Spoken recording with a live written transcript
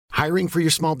Hiring for your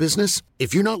small business?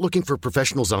 If you're not looking for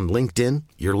professionals on LinkedIn,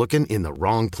 you're looking in the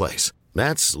wrong place.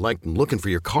 That's like looking for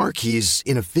your car keys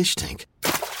in a fish tank.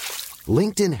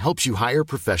 LinkedIn helps you hire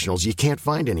professionals you can't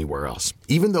find anywhere else,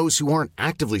 even those who aren't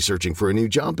actively searching for a new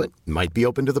job but might be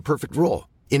open to the perfect role.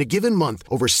 In a given month,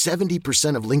 over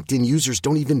 70% of LinkedIn users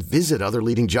don't even visit other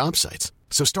leading job sites.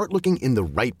 So start looking in the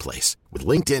right place. With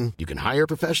LinkedIn, you can hire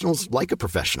professionals like a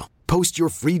professional. Post your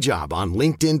free job on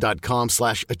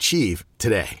linkedin.com/achieve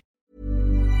today.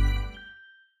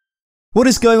 What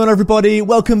is going on, everybody?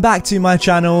 Welcome back to my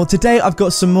channel. Today I've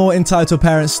got some more Entitled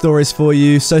Parents stories for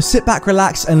you, so sit back,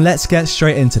 relax, and let's get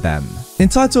straight into them.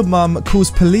 Entitled Mum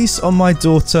calls police on my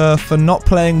daughter for not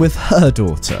playing with her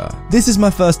daughter. This is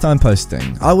my first time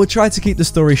posting. I will try to keep the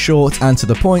story short and to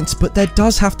the point, but there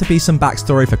does have to be some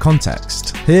backstory for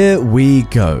context. Here we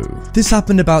go. This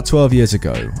happened about 12 years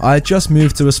ago. I had just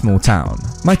moved to a small town.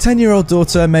 My 10-year-old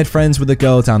daughter made friends with a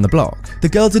girl down the block. The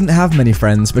girl didn't have many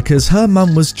friends because her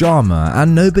mum was drama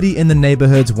and nobody in the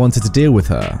neighborhood wanted to deal with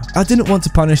her. I didn't want to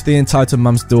punish the entitled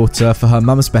mum's daughter for her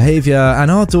mum's behavior, and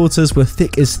our daughters were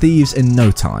thick as thieves in no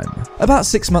time. About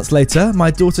 6 months later,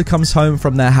 my daughter comes home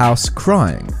from their house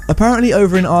crying. Apparently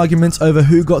over an argument over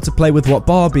who got to play with what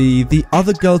Barbie, the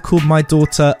other girl called my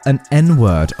daughter an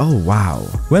N-word. Oh wow.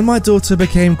 When my daughter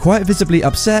became quite visibly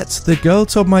upset, the girl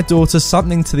told my daughter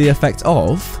something to the effect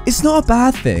of, "It's not a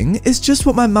bad thing, it's just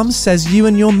what my mum says you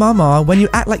and your mum are when you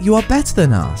act like you are better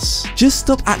than us. Just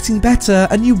stop acting better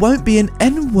and you won't be an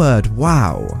N-word."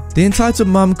 Wow. The entitled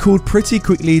mum called pretty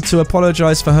quickly to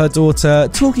apologize for her daughter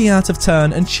talking out of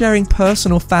turn and sharing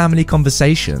personal family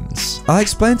conversations. I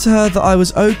explained to her that I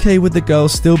was okay with the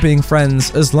girls still being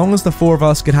friends as long as the four of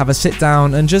us could have a sit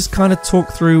down and just kind of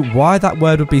talk through why that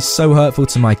word would be so hurtful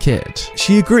to my kid.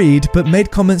 She agreed, but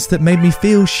made comments that made me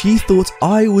feel she thought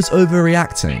I was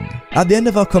overreacting. At the end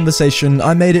of our conversation,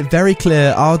 I made it very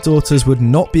clear our daughters would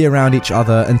not be around each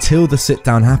other until the sit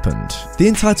down happened. The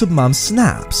entitled mum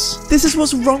snaps. "This is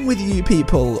what's wrong with you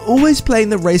people, always playing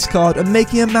the race card and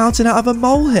making a mountain out of a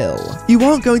molehill. You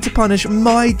aren't going to punish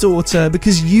my daughter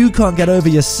because you can't get over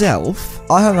yourself."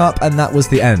 I hung up and that was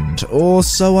the end, or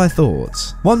so I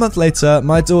thought. 1 month later,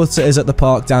 my daughter is at the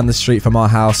park down the street from our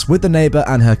house with the neighbor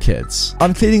and her kids.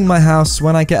 I'm cleaning my house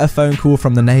when I get a phone call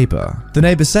from the neighbor. The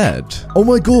neighbor said, "Oh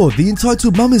my god, the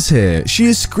entitled mum is here. She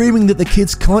is screaming that the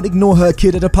kids can't ignore her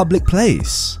kid at a public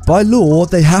place. By law,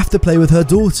 they have to play with her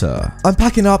daughter. I'm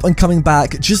packing up and coming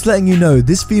back, just letting you know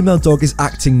this female dog is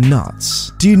acting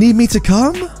nuts. Do you need me to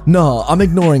come?" "Nah, I'm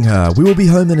ignoring her. We will be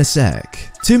home in a sec."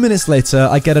 2 minutes later,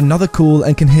 I get another call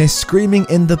and can hear screaming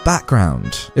in the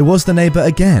background. It was the neighbor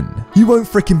again. "You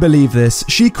won't freaking believe this.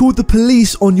 She called the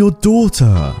police on your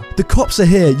daughter. The cops are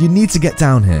here. You need to get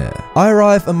down here." I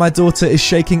arrive and my daughter is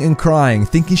shaking and crying,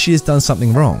 thinking she has done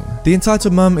something wrong. The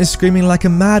entitled mum is screaming like a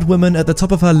mad woman at the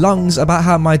top of her lungs about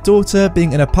how my daughter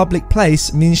being in a public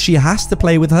place means she has to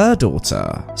play with her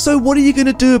daughter. "So what are you going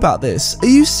to do about this? Are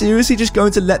you seriously just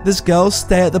going to let this girl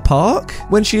stay at the park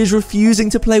when she is refusing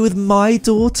to play with my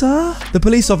daughter?" The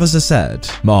police officer said,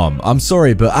 "Mom, I'm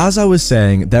sorry, but as I was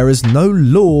saying, there is no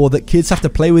law that kids have to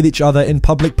play with each other in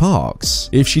public parks.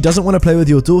 If she doesn't want to play with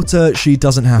your daughter, she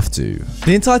doesn't have to."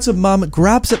 The entitled mum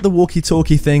grabs at the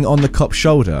walkie-talkie thing on the cop's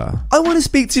shoulder. "I want to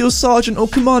speak to your sergeant or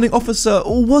commanding officer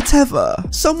or whatever.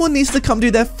 Someone needs to come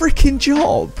do their freaking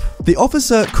job." The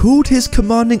officer called his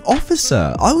commanding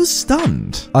officer. I was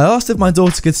stunned. I asked if my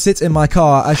daughter could sit in my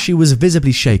car as she was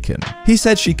visibly shaken. He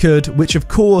said she could, which of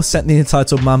course sent the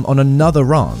entitled mum on another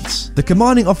rant. The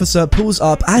commanding officer pulls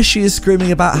up as she is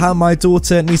screaming about how my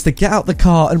daughter needs to get out the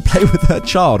car and play with her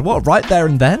child. What, right there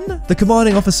and then? The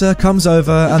commanding officer comes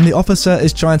over and the officer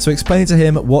is trying to explain to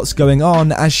him what's going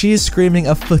on as she is screaming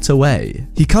a foot away.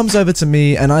 He comes over to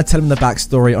me and I tell him the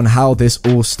backstory on how this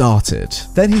all started.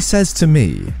 Then he says to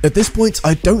me, "At this point,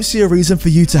 I don't see a reason for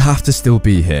you to have to still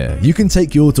be here. You can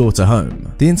take your daughter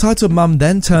home." The entitled mum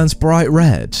then turns bright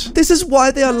red. "This is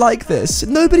why they are like this.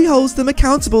 Nobody holds them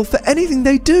accountable for anything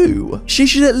they do. She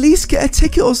should at least get a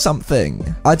ticket or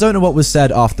something." I don't know what was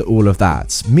said after all of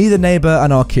that. Me, the neighbor,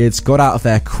 and our kids got out of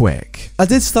there quick. I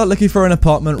did start looking for an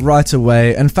apartment right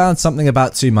away and found something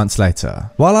about 2 months later.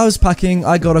 While I was packing,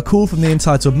 I got a call from the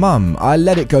entitled mum. I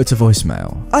let it go to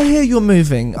voicemail. "I hear you're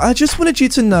moving. I just wanted you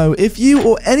to know if you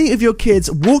or any any of your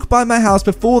kids walk by my house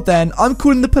before then, I'm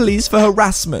calling the police for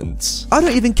harassment. I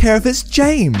don't even care if it's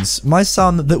James, my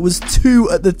son that was 2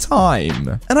 at the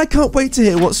time. And I can't wait to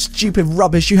hear what stupid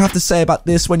rubbish you have to say about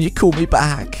this when you call me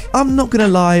back. I'm not gonna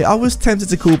lie, I was tempted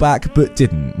to call back but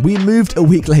didn't. We moved a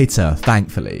week later,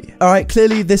 thankfully. Alright,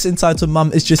 clearly this entitled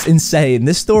mum is just insane.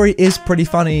 This story is pretty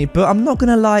funny, but I'm not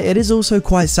gonna lie, it is also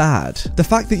quite sad. The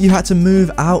fact that you had to move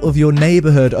out of your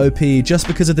neighborhood, OP, just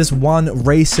because of this one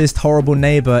racist, horrible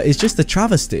neighbor is just a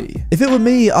travesty. If it were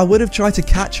me, I would have tried to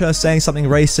catch her saying something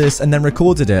racist and then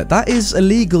recorded it. That is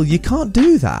illegal. You can't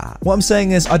do that. What I'm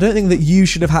saying is, I don't think that you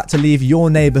should have had to leave your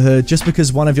neighborhood just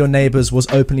because one of your neighbors was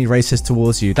openly racist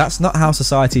towards you. That's not how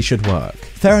society should work.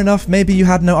 Fair enough, maybe you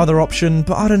had no other option,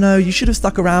 but I don't know, you should have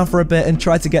stuck around for a bit and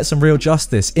tried to get some real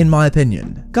justice, in my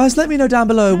opinion. Guys, let me know down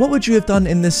below, what would you have done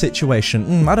in this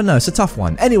situation? I don't know, it's a tough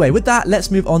one. Anyway, with that, let's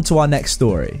move on to our next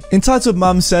story. Entitled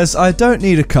Mum says, I don't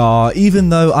need a car, even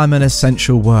though I'm an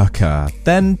essential worker,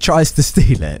 then tries to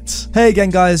steal it. Hey again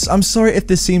guys, I'm sorry if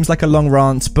this seems like a long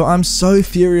rant, but I'm so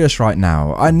furious right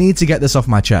now. I need to get this off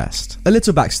my chest. A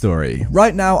little backstory.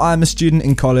 Right now, I'm a student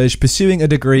in college pursuing a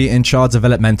degree in child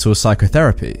developmental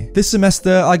psychotherapy. This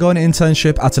semester, I got an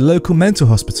internship at a local mental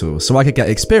hospital so I could get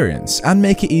experience and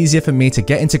make it easier for me to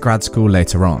get into grad school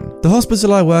later on. The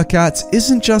hospital I work at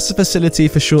isn't just a facility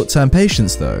for short-term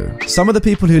patients though. Some of the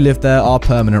people who live there are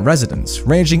permanent residents,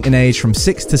 ranging in age from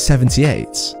 6 to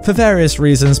 78. For various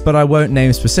reasons, but I won't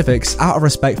name specifics out of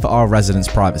respect for our residents'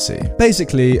 privacy.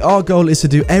 Basically, our goal is to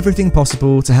do everything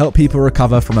possible to help people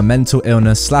recover from a mental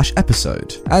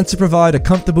illness/episode, and to provide a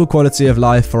comfortable quality of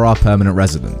life for our permanent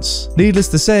residents. Needless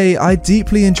to say, I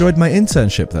deeply enjoyed my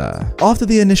internship there. After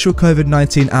the initial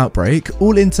COVID-19 outbreak,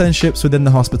 all internships within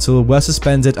the hospital were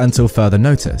suspended until further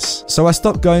notice, so I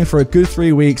stopped going for a good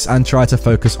 3 weeks and tried to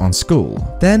focus on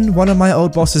school. Then one of my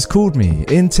old bosses called me,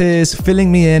 in tears,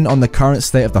 filling me in on the current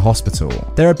state of the hospital.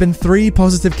 There had been 3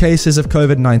 positive cases of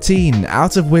COVID-19,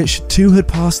 out of which 2 had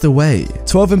passed away.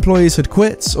 12 employees had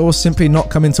quit or simply not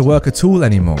come into work at all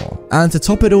anymore. And to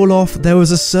top it all off, there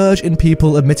was a surge in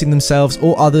people admitting themselves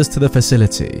or others to the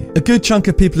facility. A good chunk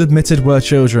of people admitted were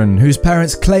children whose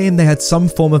parents claimed they had some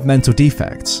form of mental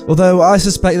defect, although I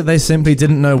suspect that they simply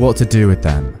didn't know what to do with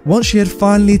them. Once she had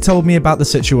finally told me about the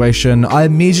situation, I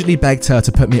immediately begged her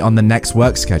to put me on the next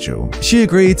work schedule. She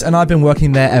agreed, and I've been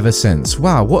working there ever since.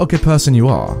 Wow, what a good person you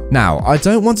are. Now, I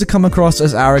don't want to come across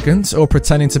as arrogant or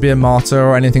pretending to be a martyr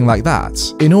or anything like that.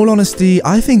 In all honesty,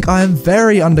 I think I am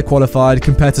very underqualified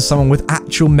compared to someone with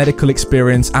actual medical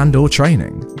experience and or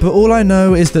training. But all I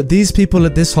know is that these people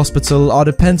at this hospital are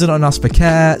dependent on us for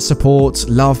care, support,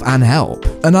 love and help.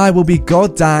 And I will be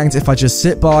god danged if I just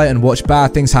sit by and watch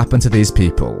bad things happen to these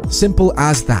people. Simple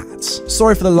as that.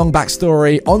 Sorry for the long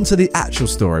backstory, on to the actual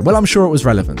story. Well, I'm sure it was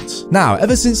relevant. Now,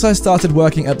 ever since I started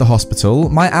working at the hospital,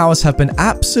 my hours have been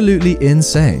absolutely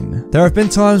insane. There have been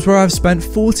times where I've spent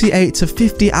 48 to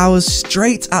 50 hours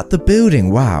straight at the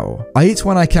building, wow. I eat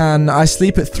when I can, I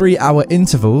sleep at 3-hour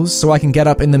intervals so I can get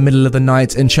up in the middle of the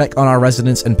night and check on our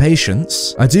residents and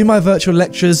patients. I do my virtual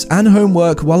lectures and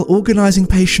homework while organising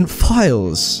patient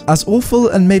files. As awful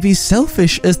and maybe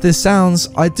selfish as this sounds,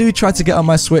 I do try to get on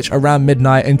my Switch around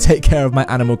midnight and take care of my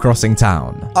Animal Crossing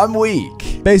town. I'm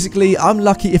weak. Basically, I'm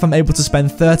lucky if I'm able to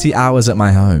spend 30 hours at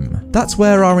my home. That's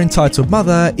where our entitled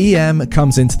mother, EM,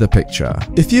 comes into the picture.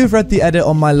 If you've read the edit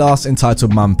on my last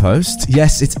entitled mum post,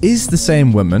 yes, it is the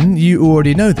same woman, you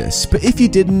already know this, but if you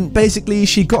didn't, basically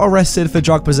she got arrested for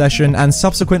drug possession and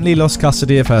subsequently lost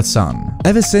custody of her son.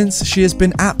 Ever since, she has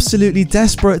been absolutely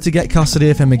desperate to get custody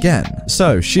of him again.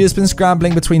 So, she has been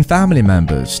scrambling between family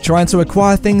members, trying to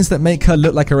acquire things that make her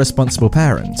look like a responsible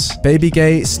parent. Baby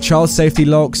gates, child safety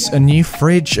locks, a new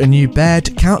fridge, a new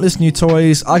bed, countless new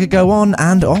toys, I could go on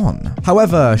and on.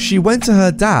 However, she went to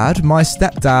her dad, my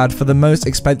stepdad, for the most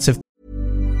expensive.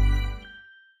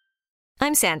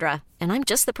 I'm Sandra, and I'm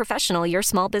just the professional your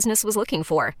small business was looking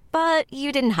for. But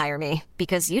you didn't hire me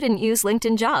because you didn't use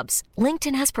LinkedIn Jobs.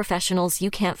 LinkedIn has professionals you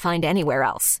can't find anywhere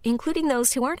else, including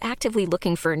those who aren't actively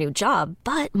looking for a new job,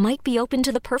 but might be open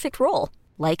to the perfect role,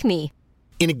 like me.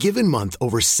 In a given month,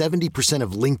 over 70%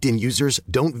 of LinkedIn users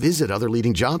don't visit other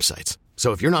leading job sites.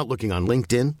 So if you're not looking on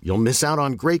LinkedIn, you'll miss out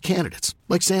on great candidates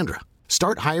like Sandra.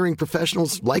 Start hiring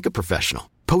professionals like a professional.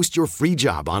 Post your free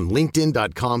job on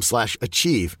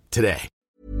linkedin.com/achieve today.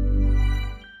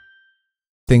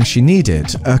 thing she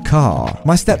needed, a car.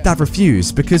 My stepdad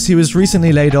refused because he was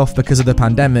recently laid off because of the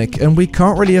pandemic, and we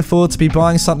can't really afford to be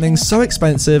buying something so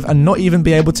expensive and not even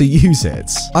be able to use it.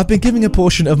 I've been giving a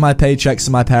portion of my paychecks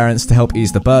to my parents to help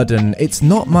ease the burden. It's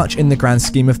not much in the grand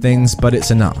scheme of things, but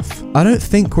it's enough. I don't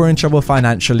think we're in trouble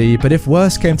financially, but if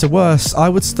worse came to worse, I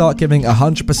would start giving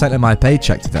 100% of my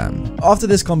paycheck to them. After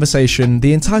this conversation,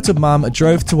 the entitled mum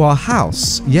drove to our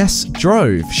house. Yes,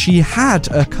 drove. She had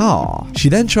a car. She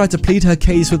then tried to plead her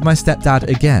case with my stepdad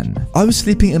again. I was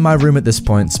sleeping in my room at this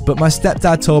point, but my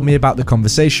stepdad told me about the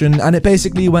conversation, and it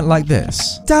basically went like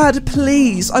this. Dad,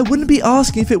 please, I wouldn't be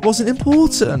asking if it wasn't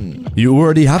important. You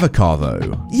already have a car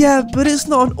though. Yeah, but it's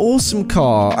not an awesome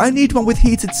car. I need one with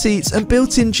heated seats and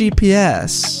built-in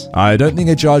GPS. I don't think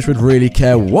a judge would really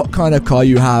care what kind of car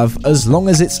you have as long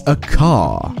as it's a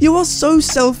car. You are so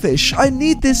selfish. I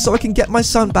need this so I can get my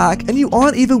son back, and you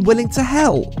aren't even willing to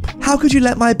help. How could you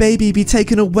let my baby be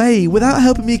taken away without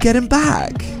helping me get him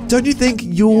back? Don't you think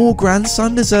your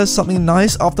grandson deserves something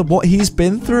nice after what he's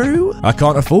been through? I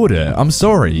can't afford it. I'm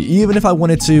sorry. Even if I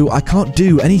wanted to, I can't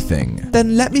do anything.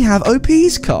 Then let me have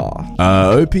OP's car.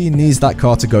 OP needs that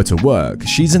car to go to work.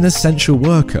 She's an essential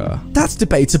worker. That's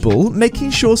debatable.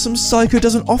 Making sure some psycho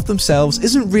doesn't off themselves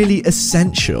isn't really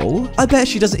essential. I bet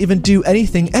she doesn't even do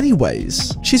anything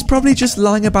anyways. She's probably just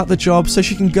lying about the job so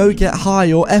she can go get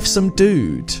high or F some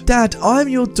dude. Dad, I'm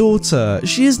your daughter.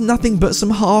 She is nothing but some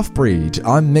half-breed.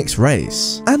 I'm mixed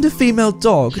race. And a female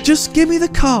dog. Just give me the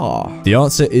car. The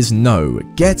answer is no.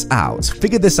 Get out.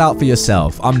 Figure this out for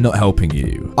yourself. I'm not helping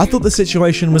you. I thought the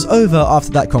situation was over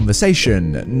after that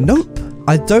conversation. Nope.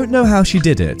 I don't know how she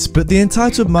did it, but the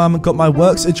entitled mum got my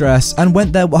work's address and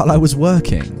went there while I was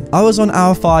working. I was on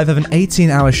hour 5 of an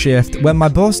 18-hour shift when my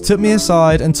boss took me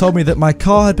aside and told me that my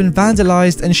car had been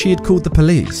vandalized and she had called the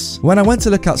police. When I went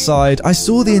to look outside, I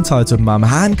saw the entitled mum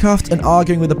handcuffed and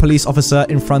arguing with a police officer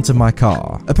in front of my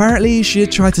car. Apparently, she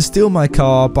had tried to steal my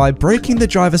car by breaking the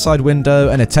driver's side window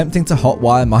and attempting to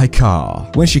hotwire my car.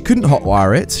 When she couldn't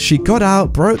hotwire it, she got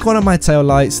out, broke one of my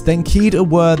taillights, then keyed a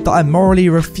word that I morally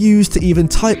refused to even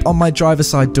type on my driver's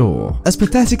side door. As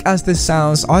pathetic as this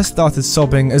sounds, I started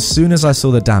sobbing as soon as I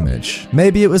saw the damage.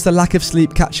 Maybe it was the lack of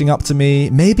sleep catching up to me,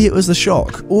 maybe it was the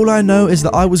shock. All I know is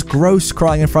that I was gross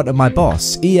crying in front of my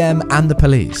boss, EM, and the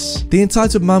police. The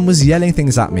entitled mum was yelling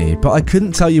things at me, but I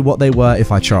couldn't tell you what they were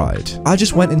if I tried. I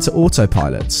just went into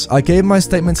autopilot. I gave my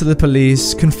statement to the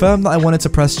police, confirmed that I wanted to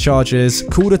press charges,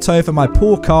 called a tow for my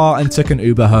poor car, and took an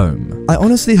Uber home. I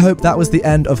honestly hope that was the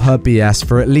end of her BS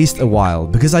for at least a while,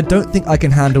 because I don't think I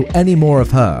can handle any more of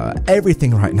her,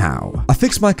 everything right now. I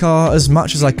fixed my car as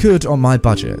much as I could on my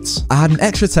budget. I had an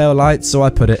extra tail light, so I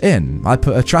put it in. I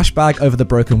put a trash bag over the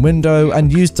broken window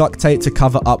and used duct tape to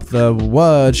cover up the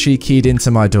word she keyed into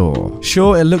my door.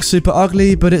 Sure, it looks super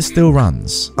ugly, but it still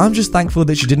runs. I'm just thankful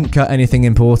that she didn't cut anything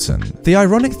important. The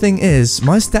ironic thing is,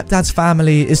 my stepdad's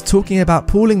family is talking about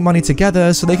pooling money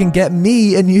together so they can get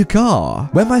me a new car.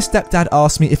 When my stepdad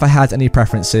asked me if I had any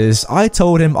preferences, I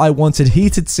told him I wanted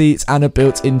heated seats and a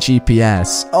built-in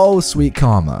GPS. Oh, sweet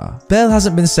karma. Bail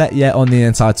hasn't been set yet on the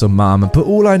entitled mum, but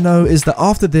all I know is that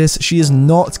after this, she is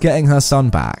not getting her son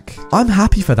back. I'm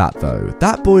happy for that though.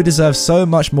 That boy deserves so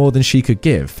much more than she could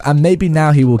give, and maybe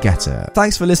now he will get it.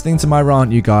 Thanks for listening to my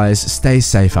rant, you guys. Stay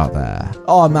safe out there.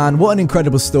 Oh man, what an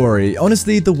incredible story.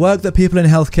 Honestly, the work that people in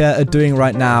healthcare are doing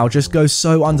right now just goes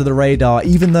so under the radar,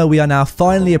 even though we are now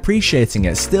finally appreciating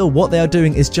it. Still, what they are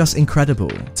doing is just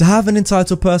incredible. To have an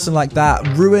entitled person like that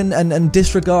ruin and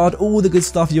disregard all the good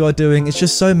stuff you are doing is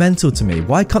just so mental to me.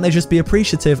 Why can't they just be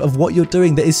appreciative of what you're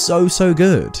doing that is so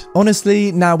good?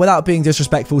 Honestly, now without being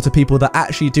disrespectful to people that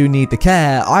actually do need the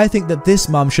care, I think that this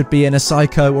mum should be in a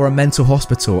psycho or a mental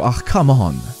hospital. Oh, come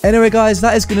on. Anyway guys,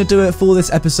 that is going to do it for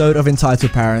this episode of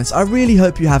Entitled Parents. I really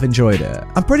hope you have enjoyed it.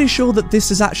 I'm pretty sure that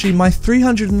this is actually my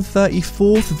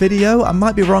 334th video. I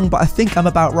might be wrong, but I think I'm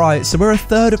about right. So we're a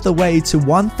third of the way to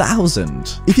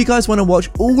 1,000. If you guys want to watch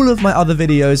all of my other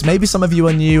videos, maybe some of you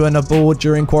are new and are bored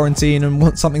during quarantine and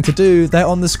want something to do, they're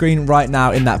on the screen right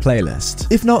now in that playlist.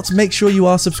 If not, make sure you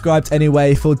are subscribed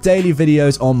anyway for daily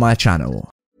videos on my channel.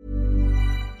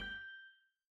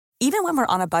 Even when we're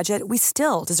on a budget, we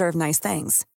still deserve nice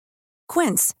things.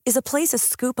 Quince is a place to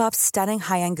scoop up stunning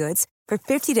high-end goods for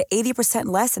 50 to 80%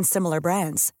 less than similar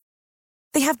brands.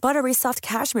 They have buttery soft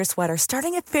cashmere sweaters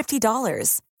starting at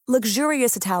 $50,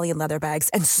 luxurious Italian leather bags,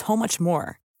 and so much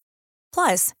more.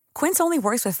 Plus, Quince only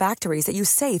works with factories that use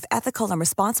safe, ethical, and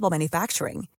responsible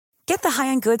manufacturing. Get the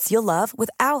high-end goods you'll love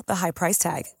without the high price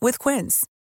tag with Quince.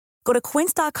 Go to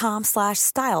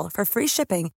quince.com/style for free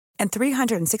shipping and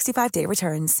 365-day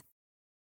returns.